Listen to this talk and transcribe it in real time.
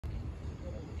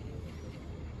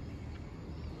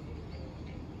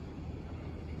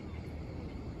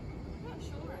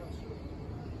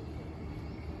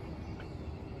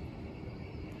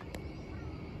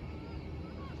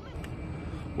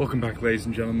Welcome back, ladies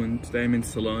and gentlemen. Today I'm in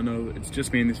Salerno. It's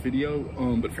just me in this video,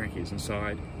 but Frankie is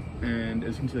inside. And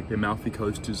as you can see, like, the Amalfi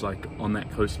Coast is like on that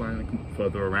coastline, like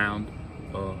further around.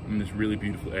 In this really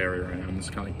beautiful area around this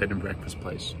kind of like bed and breakfast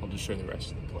place. I'll just show you the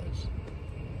rest of the place.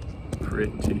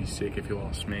 Pretty sick, if you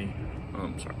ask me.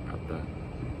 Sorry about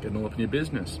that. Getting all up in your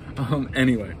business.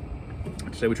 Anyway,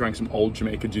 today we're trying some old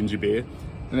Jamaica ginger beer.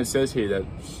 And it says here that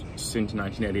since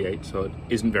 1988, so it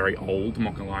isn't very old, I'm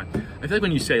not gonna lie. I feel like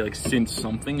when you say like since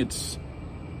something, it's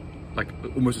like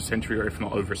almost a century, or if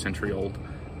not over a century old.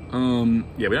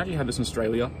 Yeah, we actually have this in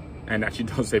Australia, and actually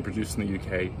does say produced in the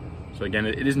UK. So again,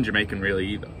 it isn't Jamaican really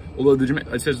either. Although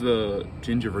it says the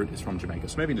ginger root is from Jamaica,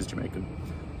 so maybe it is Jamaican.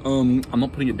 I'm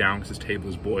not putting it down because this table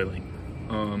is boiling.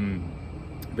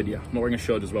 But yeah, I'm not wearing a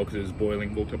shirt as well because it is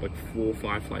boiling. Walked up like 4 or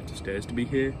 5 flights of stairs to be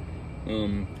here.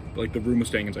 But like the room we're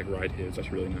staying in is like right here. It's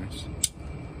actually really nice.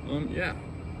 Yeah.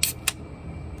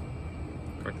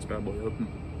 Crack this bad boy open.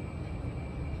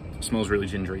 It smells really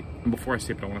gingery. And before I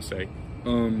sip it, I want to say,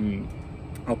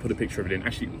 I'll put a picture of it in.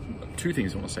 Actually, 2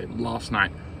 things I want to say. Last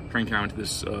night, Frank and I went to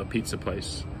this pizza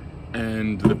place,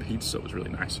 and the pizza was really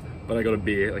nice. But I got a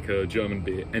beer, like a German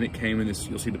beer, and it came in this,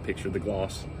 you'll see the picture of the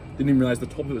glass. Didn't even realize the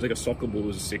top of it was like a soccer ball. It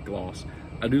was a sick glass.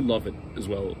 I do love it as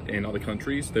well in other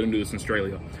countries. They don't do this in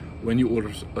Australia. When you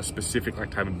order a specific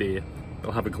like type of beer,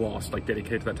 they'll have a glass like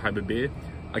dedicated to that type of beer.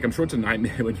 Like, I'm sure it's a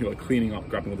nightmare when you're like cleaning up,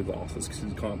 grabbing all the glasses because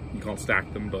you can't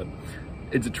stack them, but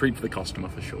it's a treat for the customer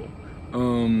for sure.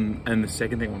 And the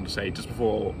second thing I wanted to say, just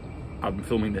before I'm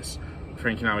filming this,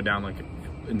 Frankie and I were down like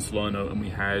in Salerno, and we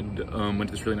had went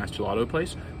to this really nice gelato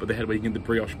place, but they had where you can get the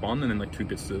brioche bun and then like 2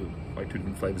 bits of like 2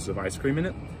 different flavors of ice cream in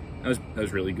it. That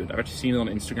was really good. I've actually seen it on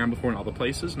Instagram before in other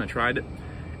places, and I tried it,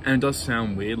 and it does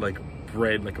sound weird, like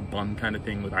bread, like a bun kind of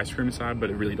thing with ice cream inside,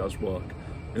 but it really does work.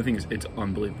 And the thing is, it's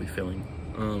unbelievably filling.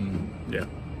 Yeah,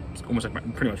 it's almost like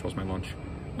pretty much was my lunch.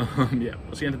 Yeah,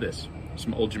 let's get into this.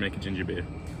 Some old Jamaica ginger beer.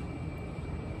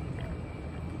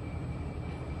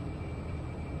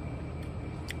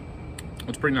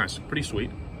 It's pretty nice, pretty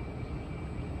sweet.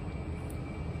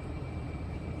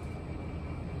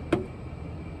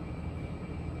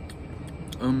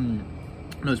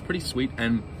 No, it's pretty sweet,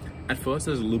 and at first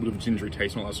there's a little bit of a gingery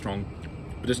taste, not that strong,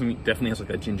 but definitely has like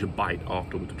a ginger bite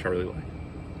afterwards, which I really like.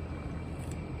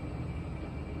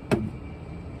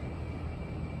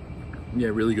 Yeah,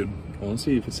 really good. I want to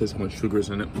see if it says how much sugar is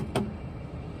in it.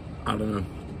 I don't know.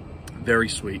 Very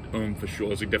sweet, for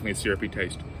sure. It's like definitely a syrupy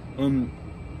taste. It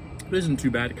isn't too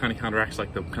bad. It kind of counteracts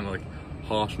like the kind of like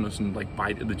harshness and like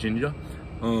bite of the ginger.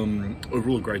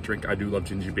 Overall a great drink. I do love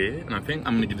ginger beer, and I think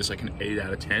I'm gonna give this like an 8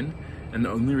 out of 10. And the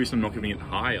only reason I'm not giving it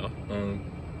higher,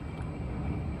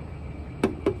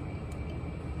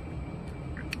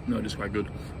 no, just quite good,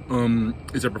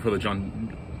 is I prefer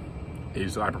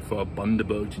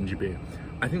Bundaberg ginger beer.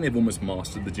 I think they've almost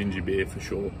mastered the ginger beer for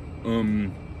sure.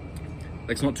 Like,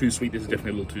 it's not too sweet. This is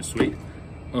definitely a little too sweet.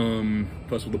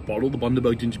 First of all, the bottle the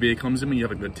Bundaberg ginger beer comes in, when you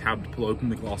have like the tab to pull open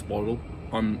the glass bottle,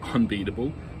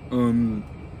 unbeatable.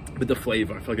 But the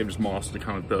flavor, I feel like they've just mastered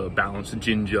kind of the balance of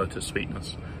ginger to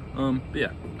sweetness. But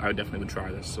yeah, I definitely would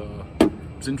try this.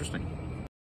 It's interesting.